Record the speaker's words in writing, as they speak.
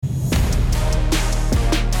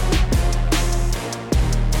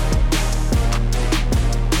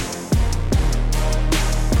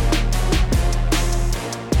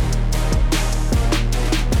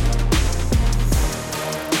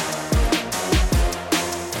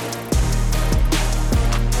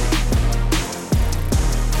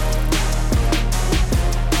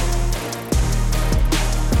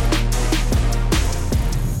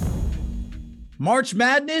March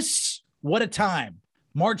Madness, what a time.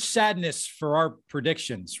 March sadness for our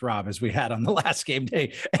predictions, Rob, as we had on the last Game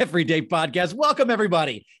Day Everyday podcast. Welcome,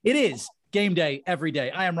 everybody. It is Game Day every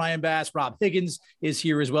day. I am Ryan Bass. Rob Higgins is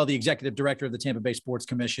here as well, the executive director of the Tampa Bay Sports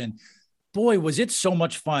Commission. Boy, was it so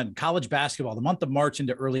much fun. College basketball, the month of March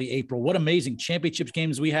into early April. What amazing championships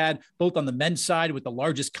games we had, both on the men's side with the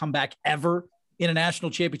largest comeback ever in a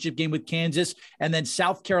national championship game with Kansas, and then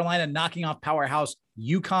South Carolina knocking off powerhouse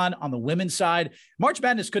UConn on the women's side. March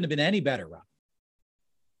Madness couldn't have been any better, Rob.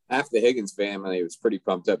 Half the Higgins family was pretty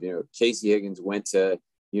pumped up. You know, Casey Higgins went to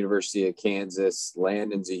University of Kansas.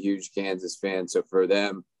 Landon's a huge Kansas fan. So for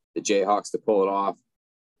them, the Jayhawks to pull it off,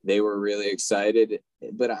 they were really excited.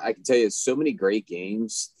 But I can tell you, so many great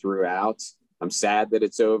games throughout. I'm sad that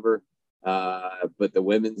it's over. But the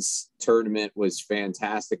women's tournament was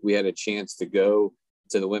fantastic. We had a chance to go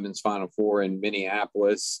to the women's Final Four in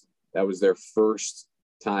Minneapolis. That was their first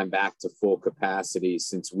time back to full capacity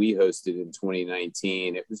since we hosted in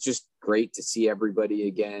 2019. It was just great to see everybody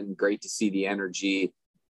again. Great to see the energy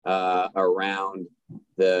around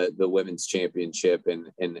the women's championship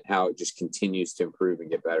and how it just continues to improve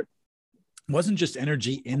and get better. It wasn't just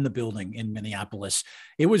energy in the building in Minneapolis.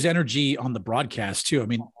 It was energy on the broadcast too. I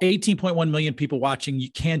mean, 18.1 million people watching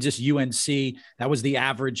Kansas UNC. That was the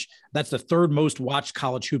average. That's the third most watched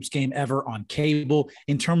college hoops game ever on cable.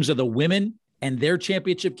 In terms of the women and their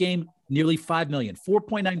championship game, nearly 5 million,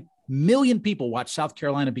 4.9 million people watched South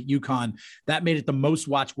Carolina beat UConn. That made it the most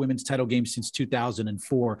watched women's title game since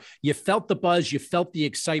 2004. You felt the buzz, you felt the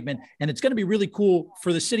excitement, and it's going to be really cool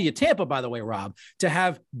for the city of Tampa, by the way, Rob, to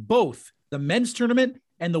have both the men's tournament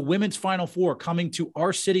and the women's Final Four coming to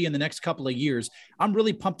our city in the next couple of years. I'm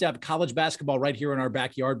really pumped to have college basketball right here in our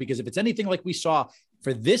backyard, because if it's anything like we saw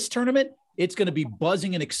for this tournament, it's going to be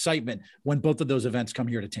buzzing and excitement when both of those events come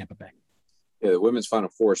here to Tampa Bay. Yeah, the women's Final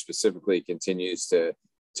Four specifically continues to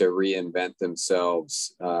reinvent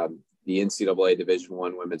themselves. The NCAA Division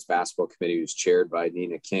I Women's Basketball Committee, who's chaired by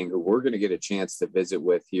Nina King, who we're going to get a chance to visit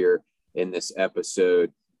with here in this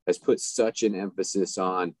episode, has put such an emphasis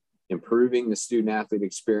on improving the student athlete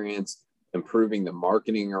experience, improving the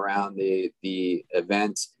marketing around the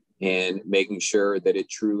event, and making sure that it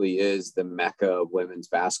truly is the mecca of women's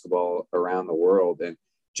basketball around the world. And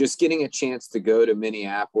just getting a chance to go to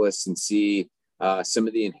Minneapolis and see some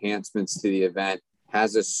of the enhancements to the event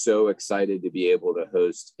has us so excited to be able to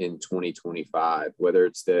host in 2025, whether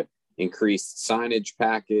it's the increased signage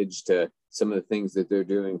package to some of the things that they're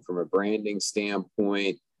doing from a branding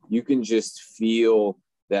standpoint. You can just feel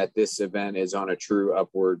that this event is on a true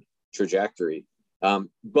upward trajectory.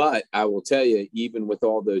 But I will tell you, even with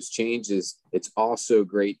all those changes, it's also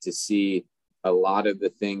great to see a lot of the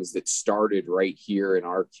things that started right here in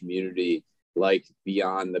our community, like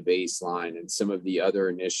Beyond the Baseline and some of the other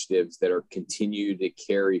initiatives that are continue to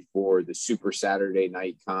carry forward. The Super Saturday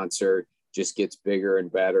Night concert just gets bigger and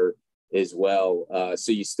better as well.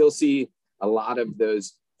 So you still see a lot of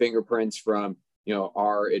those fingerprints from, you know,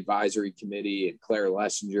 our advisory committee and Claire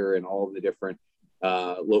Lessinger and all of the different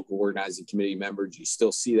local organizing committee members. You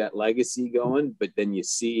still see that legacy going, but then you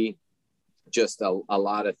see just a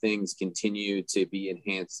lot of things continue to be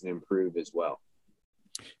enhanced and improved as well.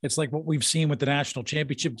 It's like what we've seen with the national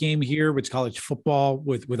championship game here with college football,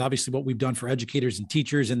 with obviously what we've done for educators and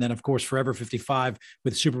teachers. And then of course, Forever 55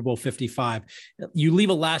 with Super Bowl 55. You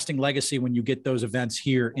leave a lasting legacy when you get those events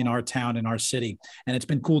here in our town, in our city. And it's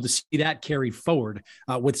been cool to see that carried forward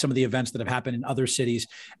with some of the events that have happened in other cities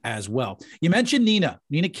as well. You mentioned Nina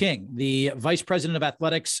King, the vice president of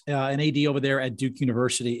athletics and AD over there at Duke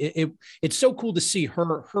University. It's so cool to see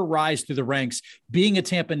her rise through the ranks, being a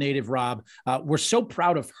Tampa native, Rob. We're so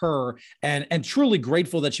proud of her and truly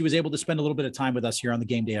grateful that she was able to spend a little bit of time with us here on the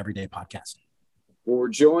Game Day Everyday podcast. Well, we're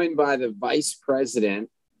joined by the vice president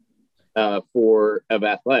of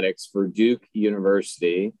athletics for Duke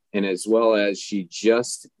University, and as well as she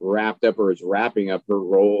just wrapped up or is wrapping up her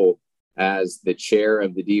role as the chair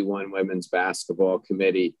of the D1 Women's Basketball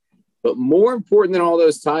Committee. But more important than all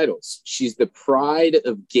those titles, she's the pride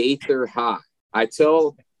of Gaither High. I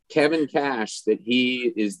tell Kevin Cash that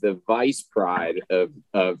he is the vice pride of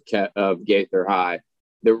Gaither High.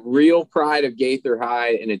 The real pride of Gaither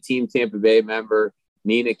High and a Team Tampa Bay member,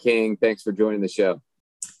 Nina King. Thanks for joining the show.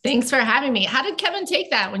 Thanks for having me. How did Kevin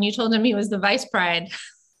take that when you told him he was the vice pride?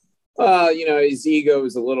 You know, his ego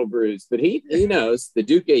is a little bruised, but he knows the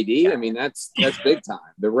Duke AD. I mean, that's big time.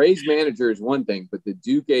 The Rays manager is one thing, but the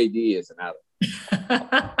Duke AD is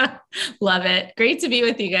another. Love it. Great to be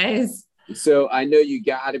with you guys. So I know you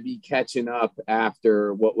got to be catching up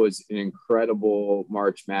after what was an incredible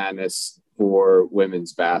March Madness for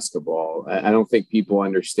women's basketball. I don't think people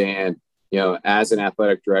understand as an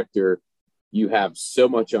athletic director, you have so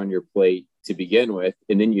much on your plate to begin with,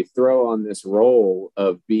 and then you throw on this role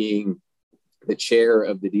of being the chair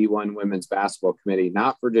of the D1 women's basketball committee,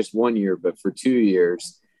 not for just 1 year, but for 2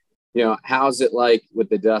 years. How's it like with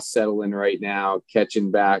the dust settling right now,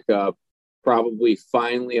 catching back up, probably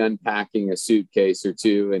finally unpacking a suitcase or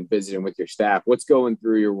two and visiting with your staff? What's going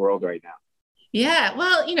through your world right now? Yeah,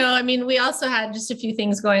 well, we also had just a few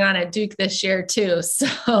things going on at Duke this year too.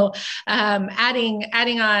 So adding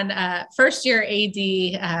on first year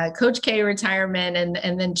AD, Coach K retirement,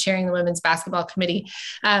 and then chairing the women's basketball committee,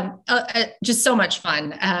 just so much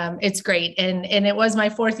fun. It's great. And it was my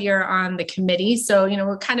 4th year on the committee. So,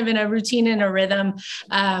 we're kind of in a routine and a rhythm,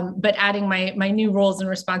 but adding my new roles and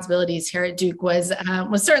responsibilities here at Duke was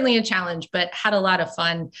certainly a challenge, but had a lot of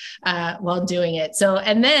fun while doing it. So,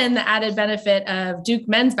 and then the added benefit of Duke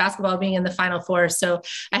men's basketball being in the Final Four. So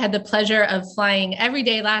I had the pleasure of flying every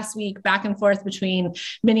day last week back and forth between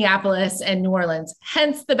Minneapolis and New Orleans,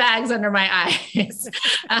 hence the bags under my eyes.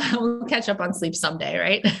 We'll catch up on sleep someday,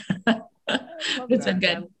 right? It's been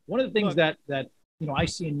good. One of the things that I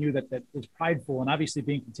see in you that is prideful, and obviously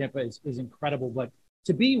being from Tampa is incredible, but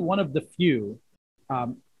to be one of the few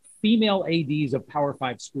female ADs of Power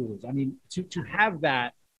 5 schools, I mean, to have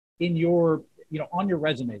that in your on your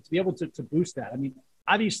resume, to be able to boost that. I mean,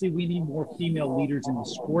 obviously we need more female leaders in the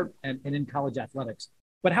sport and in college athletics,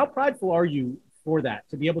 but how prideful are you for that,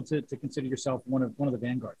 to be able to consider yourself one of the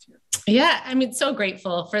vanguards here? Yeah, I mean, so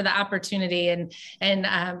grateful for the opportunity, and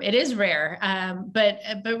it is rare, but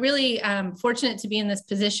really fortunate to be in this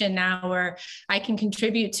position now where I can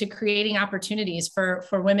contribute to creating opportunities for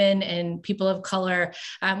women and people of color.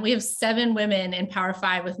 We have 7 women in Power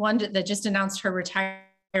 5, with one that just announced her retirement.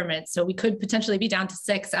 So we could potentially be down to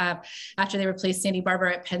 6 after they replaced Sandy Barber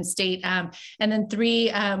at Penn State, and then 3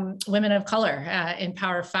 women of color in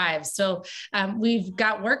Power 5. So we've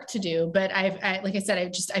got work to do, but like I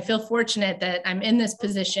said, I feel fortunate that I'm in this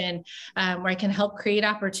position where I can help create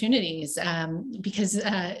opportunities, because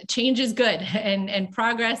change is good and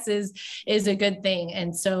progress is a good thing.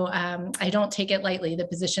 And so I don't take it lightly, the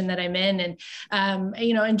position that I'm in, and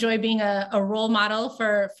enjoy being a role model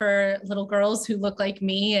for little girls who look like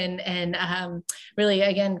me. And really,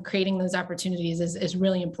 again, creating those opportunities is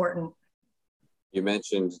really important. You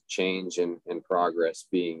mentioned change and progress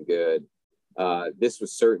being good. This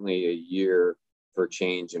was certainly a year for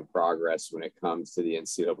change and progress when it comes to the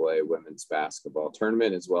NCAA women's basketball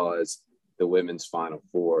tournament, as well as the women's Final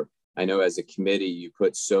Four. I know as a committee, you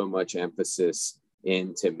put so much emphasis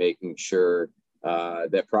into making sure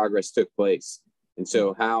that progress took place. And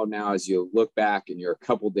so how now, as you look back and you're a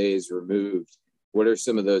couple days removed, what are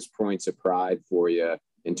some of those points of pride for you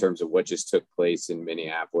in terms of what just took place in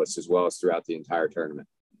Minneapolis, as well as throughout the entire tournament?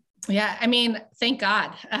 Yeah, I mean, thank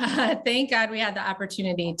God. Thank God we had the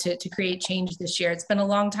opportunity to create change this year. It's been a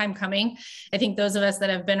long time coming. I think those of us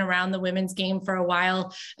that have been around the women's game for a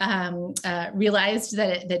while realized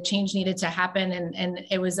that change needed to happen. And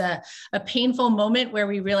it was a painful moment where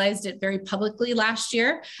we realized it very publicly last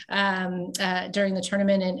year during the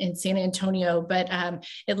tournament in San Antonio. But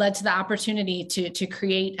it led to the opportunity to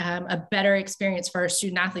create a better experience for our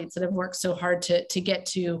student athletes that have worked so hard to get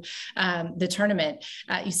to the tournament.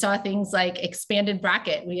 You saw things like expanded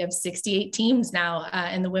bracket. We have 68 teams now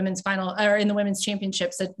in the women's final, or in the women's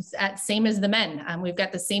championships, at same as the men. We've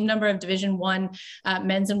got the same number of Division I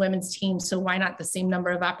men's and women's teams. So why not the same number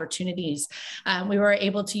of opportunities? We were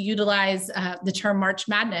able to utilize the term March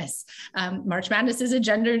Madness. March Madness is a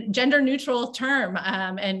gender neutral term.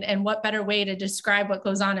 And what better way to describe what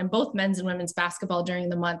goes on in both men's and women's basketball during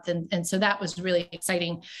the month. And so that was really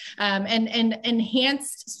exciting. And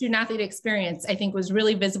enhanced student athlete experience, I think, was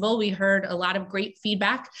really visible. We heard a lot of great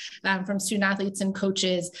feedback from student athletes and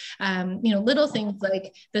coaches. Little things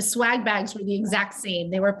like the swag bags were the exact same.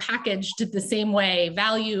 They were packaged the same way.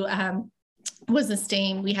 Value was the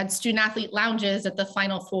same. We had student athlete lounges at the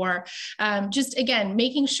Final Four. Just again,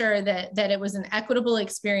 making sure that it was an equitable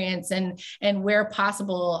experience and where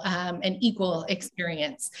possible, an equal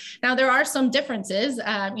experience. Now there are some differences.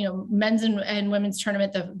 Men's and women's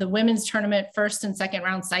tournament. The women's tournament first and second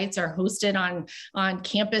round sites are hosted on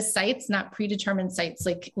campus sites, not predetermined sites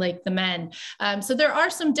like the men. So there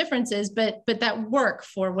are some differences, but that work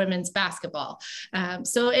for women's basketball.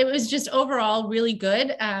 So it was just overall really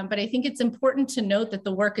good. But I think it's important to note that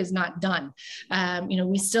the work is not done.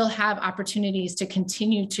 We still have opportunities to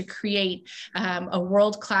continue to create a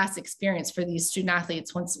world-class experience for these student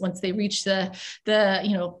athletes once they reach the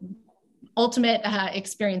ultimate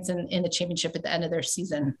experience in the championship at the end of their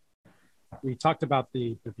season. We talked about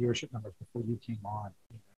the viewership numbers before you came on.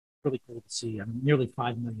 really cool to see. I mean, nearly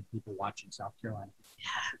 5 million people watching South Carolina,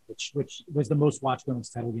 which was the most watched women's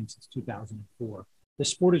title game since 2004. The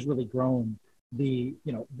sport has really grown. The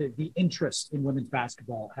interest in women's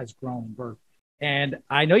basketball has grown, Bert. And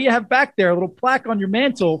I know you have back there a little plaque on your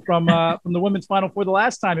mantle from the women's Final Four the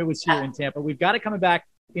last time it was here in Tampa. We've got it coming back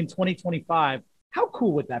in 2025. How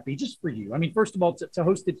cool would that be just for you? I mean, first of all, to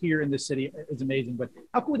host it here in this city is amazing, but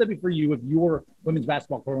how cool would that be for you if your women's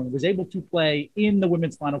basketball program was able to play in the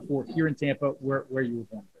women's Final Four here in Tampa where you were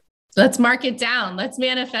born? Let's mark it down. Let's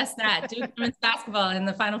manifest that. Duke women's basketball in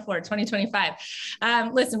the Final Four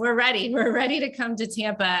 2025. Listen, we're ready. We're ready to come to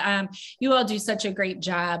Tampa. You all do such a great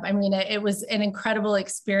job. I mean, it was an incredible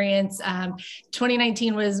experience.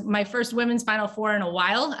 2019 was my first women's Final Four in a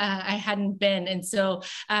while. I hadn't been. And so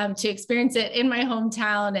to experience it in my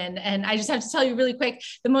hometown, and I just have to tell you really quick,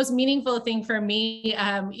 the most meaningful thing for me,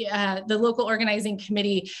 the local organizing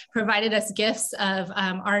committee provided us gifts of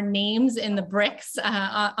our names in the bricks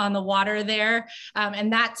on the water there.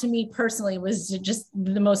 And that to me personally was just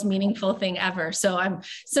the most meaningful thing ever. So I'm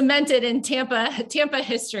cemented in Tampa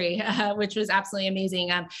history, which was absolutely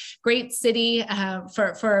amazing. Great city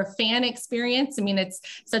for a fan experience. I mean, it's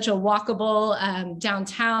such a walkable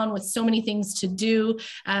downtown with so many things to do.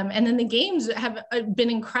 And then the games have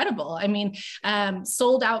been incredible. I mean,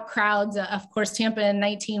 sold out crowds. Of course, Tampa in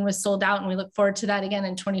 19 was sold out, and we look forward to that again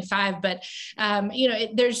in 25. But,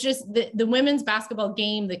 there's just the women's basketball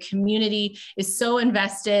game, the community is so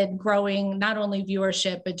invested, growing not only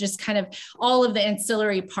viewership, but just kind of all of the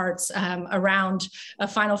ancillary parts around a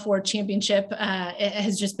Final Four championship. It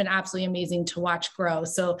has just been absolutely amazing to watch grow.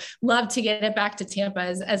 So love to get it back to Tampa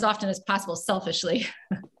as often as possible, selfishly.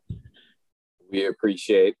 We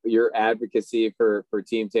appreciate your advocacy for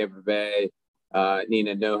Team Tampa Bay.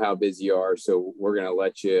 Nina, know how busy you are, so we're going to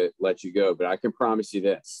let you go. But I can promise you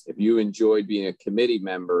this: if you enjoyed being a committee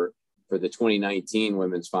member for the 2019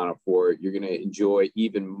 Women's Final Four, you're going to enjoy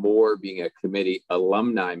even more being a committee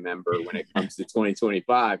alumni member when it comes to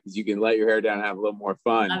 2025, because you can let your hair down and have a little more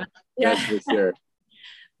fun. Yeah. That's for sure.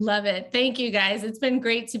 Love it. Thank you, guys. It's been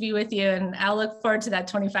great to be with you, and I'll look forward to that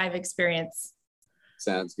 25 experience.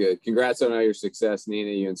 Sounds good. Congrats on all your success,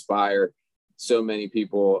 Nina. You inspire so many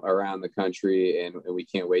people around the country, and we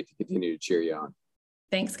can't wait to continue to cheer you on.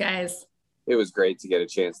 Thanks, guys. It was great to get a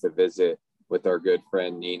chance to visit with our good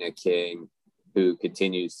friend Nina King, who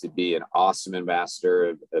continues to be an awesome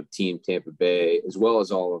ambassador of Team Tampa Bay, as well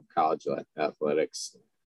as all of college athletics.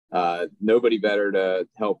 Nobody better to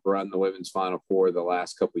help run the women's Final Four the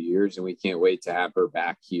last couple of years, and we can't wait to have her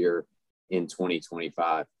back here in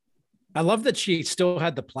 2025. I love that she still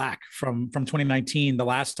had the plaque from 2019, the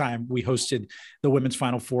last time we hosted the women's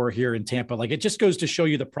Final Four here in Tampa. Like, it just goes to show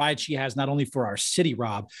you the pride she has, not only for our city,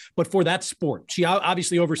 Rob, but for that sport. She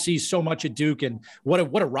obviously oversees so much at Duke, and what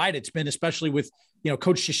a ride it's been, especially with,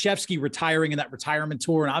 Coach Krzyzewski retiring in that retirement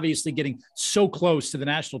tour, and obviously getting so close to the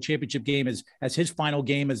national championship game as his final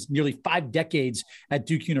game, as nearly 5 decades at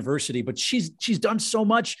Duke University. But she's done so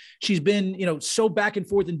much. She's been, so back and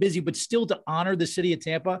forth and busy, but still to honor the city of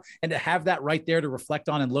Tampa and to have that right there to reflect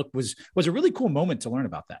on and look was a really cool moment to learn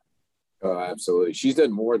about that. Oh, absolutely. She's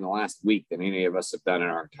done more in the last week than any of us have done in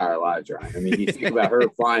our entire lives, right? I mean, you think about her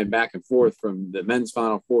flying back and forth from the men's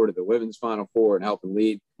Final Four to the women's Final Four and helping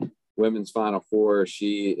lead women's Final Four.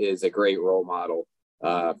 She is a great role model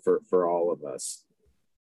for all of us.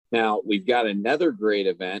 Now, we've got another great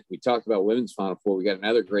event. We talked about women's Final Four. We got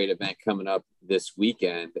another great event coming up this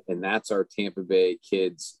weekend, and that's our Tampa Bay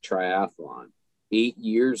Kids Triathlon. 8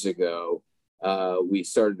 years ago, we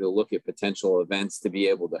started to look at potential events to be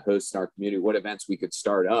able to host in our community, what events we could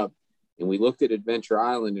start up. And we looked at Adventure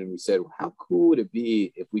Island and we said, well, how cool would it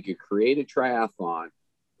be if we could create a triathlon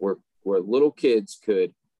where little kids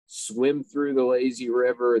could swim through the lazy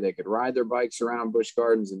river, they could ride their bikes around Busch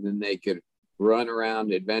Gardens, and then they could run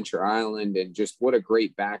around Adventure Island, and just what a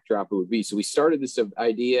great backdrop it would be. So we started this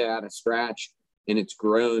idea out of scratch, and it's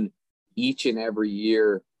grown each and every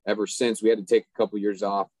year ever since. We had to take a couple years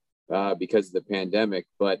off because of the pandemic,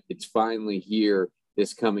 but it's finally here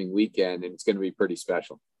this coming weekend, and it's going to be pretty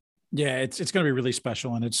special. Yeah, it's going to be really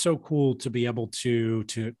special, and it's so cool to be able to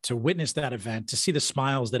witness that event, to see the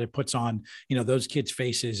smiles that it puts on, those kids'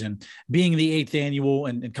 faces, and being the 8th annual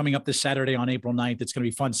and coming up this Saturday on April 9th. It's going to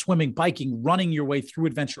be fun, swimming, biking, running your way through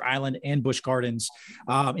Adventure Island and Busch Gardens.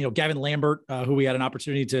 Gavin Lambert, who we had an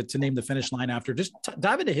opportunity to name the finish line after, just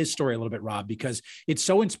dive into his story a little bit, Rob, because it's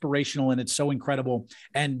so inspirational and it's so incredible.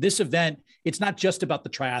 And this event, it's not just about the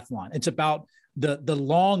triathlon. It's about the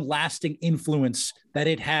long lasting influence that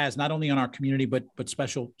it has, not only on our community, but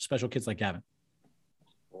special kids like Gavin.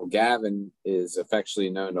 Well, Gavin is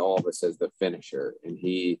affectionately known to all of us as the finisher, and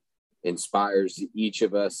he inspires each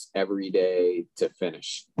of us every day to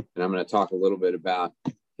finish. And I'm going to talk a little bit about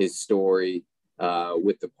his story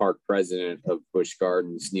with the park president of Busch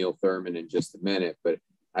Gardens, Neal Thurman, in just a minute. But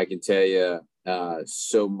I can tell you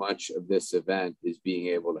so much of this event is being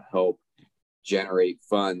able to help generate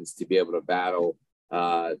funds to be able to battle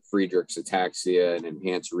Friedreich's ataxia and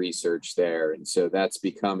enhance research there. And so that's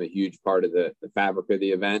become a huge part of the fabric of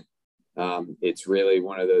the event. It's really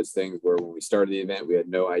one of those things where when we started the event, we had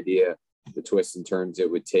no idea the twists and turns it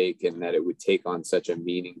would take, and that it would take on such a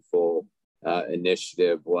meaningful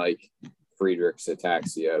initiative like Friedreich's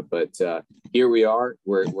ataxia. But here we are,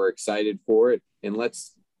 we're excited for it. And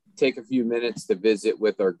let's take a few minutes to visit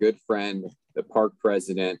with our good friend, the park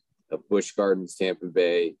president of Busch Gardens, Tampa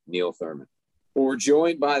Bay, Neal Thurman. Well, we're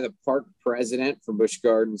joined by the park president from Busch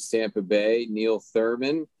Gardens, Tampa Bay, Neal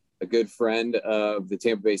Thurman, a good friend of the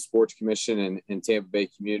Tampa Bay Sports Commission and Tampa Bay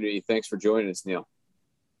community. Thanks for joining us, Neal.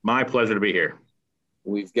 My pleasure to be here.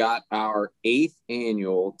 We've got our 8th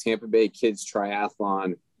annual Tampa Bay Kids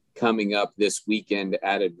Triathlon coming up this weekend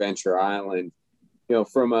at Adventure Island. You know,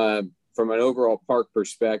 from an overall park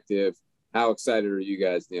perspective, how excited are you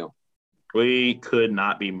guys, Neal? We could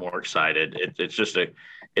not be more excited.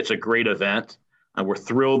 It's a great event. We're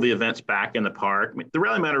thrilled the event's back in the park. I mean, the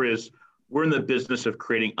reality matter is we're in the business of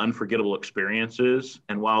creating unforgettable experiences.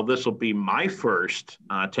 And while this will be my first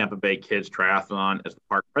Tampa Bay Kids Triathlon as the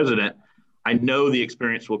park president, I know the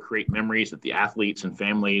experience will create memories that the athletes and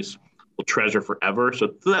families will treasure forever.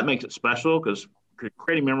 So that makes it special, because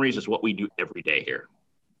creating memories is what we do every day here.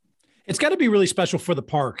 It's got to be really special for the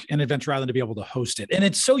park and Adventure Island to be able to host it. And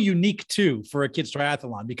it's so unique too for a kids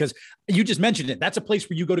triathlon, because you just mentioned it. That's a place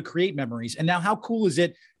where you go to create memories. And now how cool is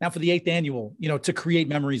it now for the 8th annual, to create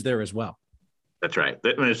memories there as well? That's right.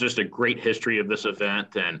 There's just a great history of this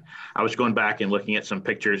event. And I was going back and looking at some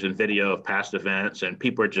pictures and video of past events, and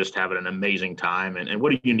people are just having an amazing time. And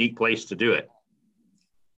what a unique place to do it.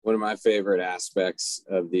 One of my favorite aspects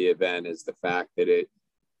of the event is the fact that it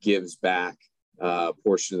gives back a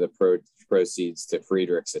portion of the proceeds to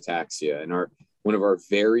Friedreich's ataxia. And one of our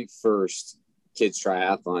very first kids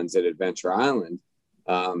triathlons at Adventure Island,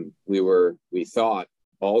 we thought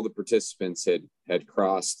all the participants had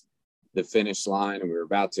crossed the finish line, and we were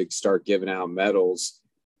about to start giving out medals,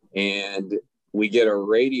 and we get a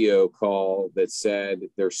radio call that said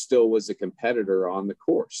there still was a competitor on the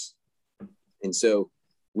course. And so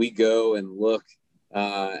we go and look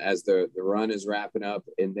as the run is wrapping up,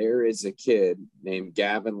 and there is a kid named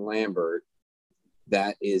Gavin Lambert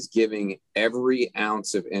that is giving every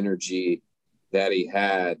ounce of energy that he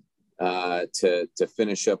had to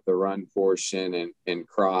finish up the run portion and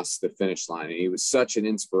cross the finish line. And he was such an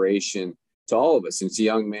inspiration to all of us. And it's a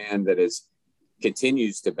young man that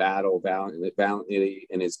continues to battle valiantly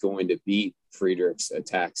and is going to beat Friedreich's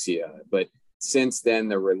ataxia. But since then,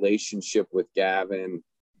 the relationship with Gavin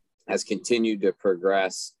has continued to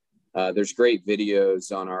progress. There's great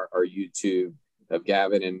videos on our YouTube of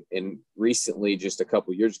Gavin. And recently, just a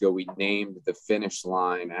couple of years ago, we named the finish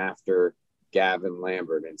line after Gavin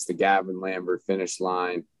Lambert. It's the Gavin Lambert finish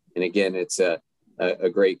line. And again, it's a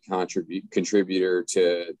great contributor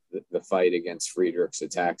to the fight against Friedreich's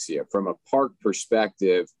ataxia. From a park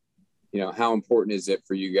perspective, how important is it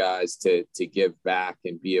for you guys to give back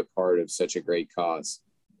and be a part of such a great cause?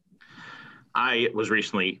 I was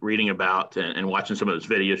recently reading about and watching some of those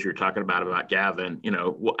videos you're talking about Gavin.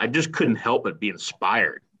 I just couldn't help but be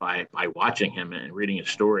inspired by watching him and reading his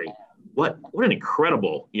story. What an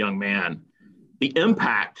incredible young man. The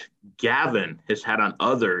impact Gavin has had on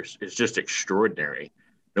others is just extraordinary.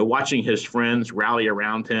 Watching his friends rally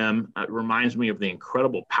around him reminds me of the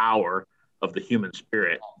incredible power of the human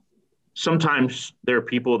spirit. Sometimes there are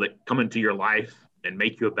people that come into your life and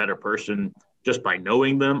make you a better person just by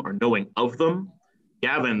knowing them or knowing of them.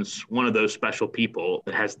 Gavin's one of those special people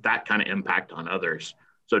that has that kind of impact on others.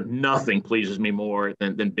 So nothing pleases me more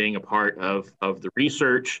than being a part of the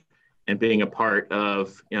research and being a part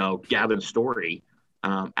of, Gavin's story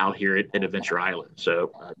out here at Adventure Island.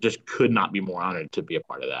 So just could not be more honored to be a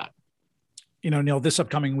part of that. Neal, this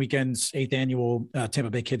upcoming weekend's 8th annual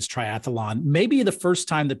Tampa Bay Kids Triathlon may be the first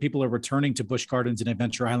time that people are returning to Busch Gardens and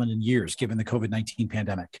Adventure Island in years, given the COVID-19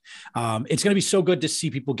 pandemic. It's going to be so good to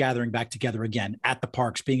see people gathering back together again at the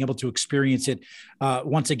parks, being able to experience it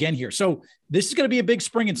once again here. So this is going to be a big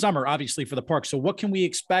spring and summer, obviously, for the park. So what can we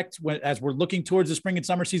expect as we're looking towards the spring and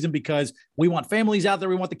summer season? Because we want families out there.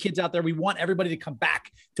 We want the kids out there. We want everybody to come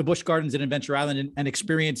back to Busch Gardens and Adventure Island and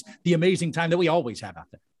experience the amazing time that we always have out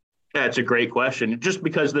there. Yeah, it's a great question. Just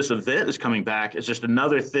because this event is coming back is just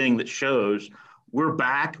another thing that shows we're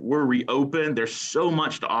back, we're reopened. There's so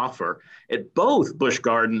much to offer at both Busch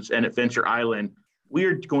Gardens and at Venture Island.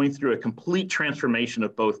 We're going through a complete transformation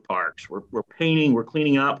of both parks. We're painting, we're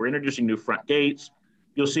cleaning up, we're introducing new front gates.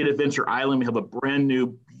 You'll see at Adventure Island, we have a brand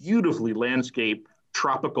new, beautifully landscaped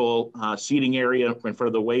tropical seating area in front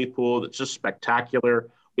of the wave pool that's just spectacular.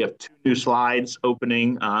 We have 2 new slides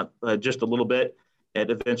opening just a little bit at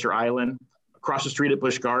Adventure Island. Across the street at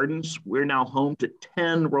Busch Gardens, we're now home to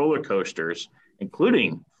 10 roller coasters,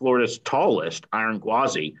 including Florida's tallest, Iron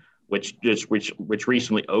Gwazi, which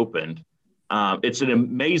recently opened. It's an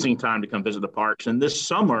amazing time to come visit the parks. And this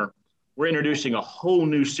summer, we're introducing a whole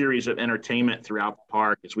new series of entertainment throughout the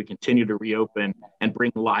park as we continue to reopen and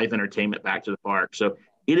bring live entertainment back to the park. So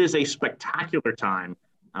it is a spectacular time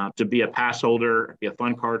to be a pass holder, be a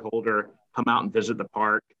fun card holder, come out and visit the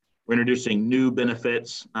park. We're introducing new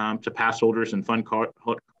benefits to pass holders and fun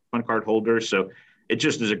card holders. So it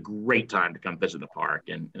just is a great time to come visit the park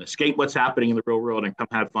and escape what's happening in the real world and come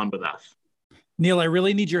have fun with us. Neal, I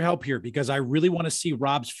really need your help here because I really want to see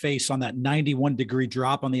Rob's face on that 91-degree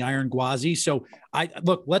drop on the Iron Gwazi. So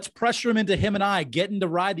let's pressure him and I getting to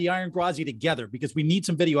ride the Iron Gwazi together because we need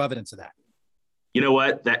some video evidence of that. You know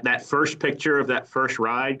what? That first picture of that first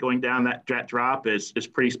ride going down that drop is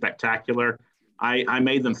pretty spectacular. I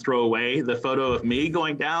made them throw away the photo of me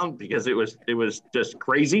going down because it was just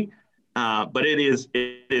crazy. But it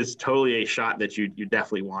is totally a shot that you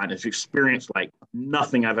definitely want. It's experienced like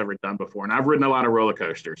nothing I've ever done before. And I've ridden a lot of roller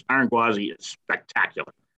coasters. Iron Gwazi is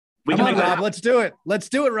spectacular. Come on, Rob. Let's do it. Let's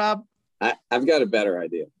do it, Rob. I've got a better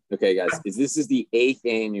idea. Okay, guys, this is the 8th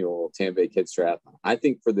annual Tampa Bay Kids Triathlon. I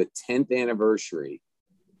think for the 10th anniversary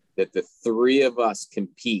that the 3 of us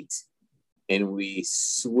compete and we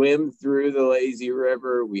swim through the lazy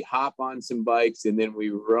river, we hop on some bikes, and then we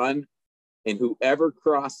run. And whoever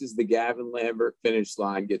crosses the Gavin Lambert finish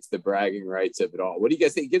line gets the bragging rights of it all. What do you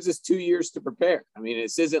guys think? It gives us 2 years to prepare. I mean,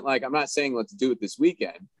 this isn't like, I'm not saying let's do it this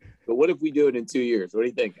weekend, but what if we do it in 2 years? What do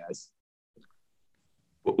you think, guys?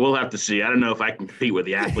 We'll have to see. I don't know if I can compete with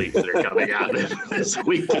the athletes that are coming out this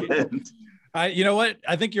weekend. You know what?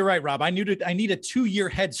 I think you're right, Rob. I need a 2-year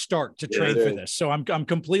head start to train for this. So I'm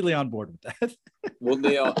completely on board with that. Well,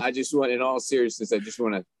 Neal, in all seriousness, I just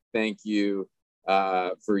want to thank you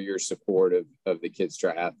for your support of the Kids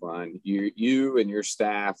Triathlon. You and your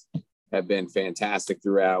staff have been fantastic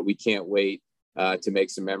throughout. We can't wait to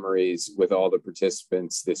make some memories with all the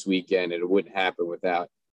participants this weekend, and it wouldn't happen without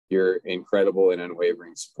your incredible and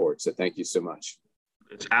unwavering support. So thank you so much.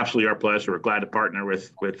 It's absolutely our pleasure. We're glad to partner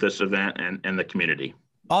with this event and the community.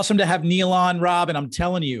 Awesome to have Neal on, Rob. And I'm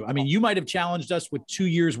telling you, I mean, you might have challenged us with 2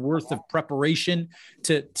 years worth of preparation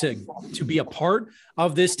to be a part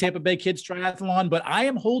of this Tampa Bay Kids Triathlon, but I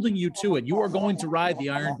am holding you to it. You are going to ride the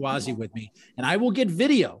Iron Gwazi with me, and I will get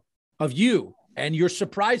video of you and your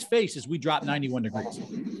surprise face as we drop 91 degrees.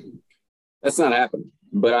 That's not happening,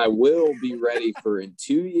 but I will be ready for in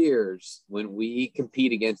 2 years when we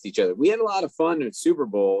compete against each other. We had a lot of fun at Super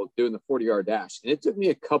Bowl doing the 40-yard dash, and it took me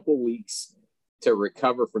a couple weeks to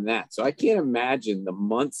recover from that. So I can't imagine the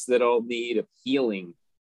months that I'll need of healing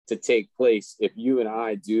to take place if you and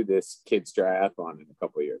I do this Kids Triathlon in a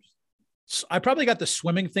couple of years. I probably got the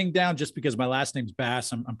swimming thing down just because my last name's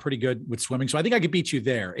Bass. I'm pretty good with swimming. So I think I could beat you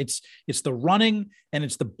there. It's the running and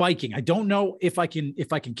it's the biking. I don't know if I can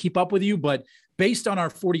keep up with you, but based on our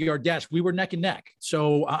 40-yard dash, we were neck and neck.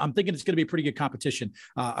 So I'm thinking it's going to be a pretty good competition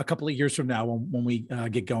a couple of years from now when we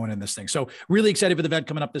get going in this thing. So really excited for the event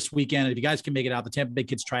coming up this weekend. And if you guys can make it out, the Tampa Bay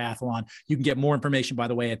Kids Triathlon, you can get more information, by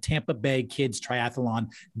the way, at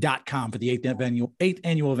tampabaykidstriathlon.com for the 8th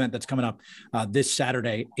annual event that's coming up this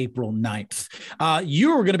Saturday, April 9th.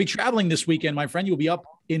 You're going to be traveling this weekend, my friend. You'll be up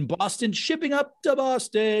in Boston, shipping up to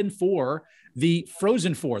Boston for the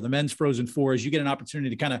Frozen Four, the men's Frozen Four, as you get an opportunity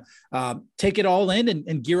to kind of take it all in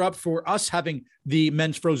and gear up for us having the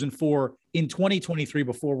men's Frozen Four in 2023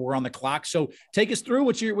 before we're on the clock. So take us through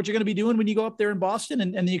what you're going to be doing when you go up there in Boston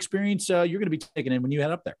and the experience you're going to be taking in when you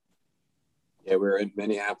head up there. Yeah, we're in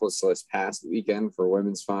Minneapolis this past weekend for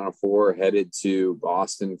women's Final Four, headed to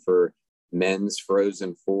Boston for men's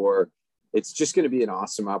Frozen Four. It's just going to be an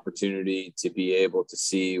awesome opportunity to be able to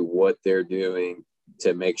see what they're doing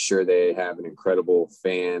to make sure they have an incredible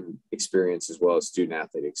fan experience as well as student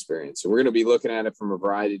athlete experience. So we're going to be looking at it from a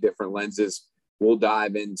variety of different lenses. We'll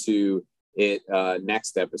dive into it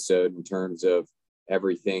next episode in terms of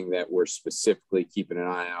everything that we're specifically keeping an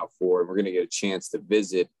eye out for. And we're going to get a chance to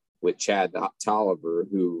visit with Chad Tolliver,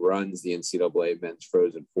 who runs the NCAA Men's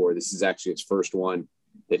Frozen Four. This is actually his first one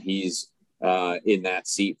that he's in that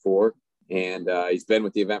seat for. And he's been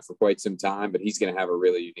with the event for quite some time, but he's going to have a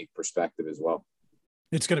really unique perspective as well.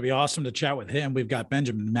 It's going to be awesome to chat with him. We've got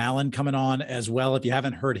Benjamin Mallon coming on as well. If you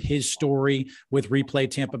haven't heard his story with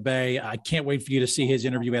Replay Tampa Bay, I can't wait for you to see his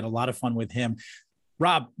interview. We had a lot of fun with him.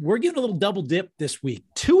 Rob, we're giving a little double dip this week.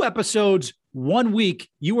 2 episodes, 1 week.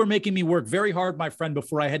 You were making me work very hard, my friend,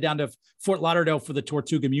 before I head down to Fort Lauderdale for the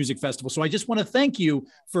Tortuga Music Festival. So I just want to thank you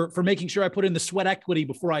for making sure I put in the sweat equity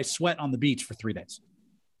before I sweat on the beach for 3 days.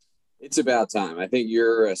 It's about time. I think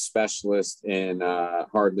you're a specialist in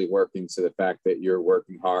hardly working. So the fact that you're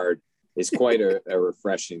working hard is quite a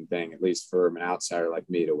refreshing thing, at least for an outsider like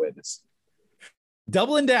me to witness.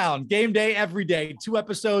 Doubling down, game day every day, 2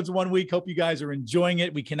 episodes, 1 week. Hope you guys are enjoying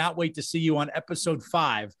it. We cannot wait to see you on episode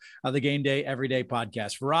 5 of the Game Day Everyday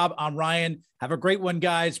podcast. For Rob, I'm Ryan. Have a great one,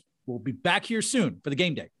 guys. We'll be back here soon for the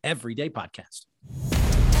Game Day Everyday podcast.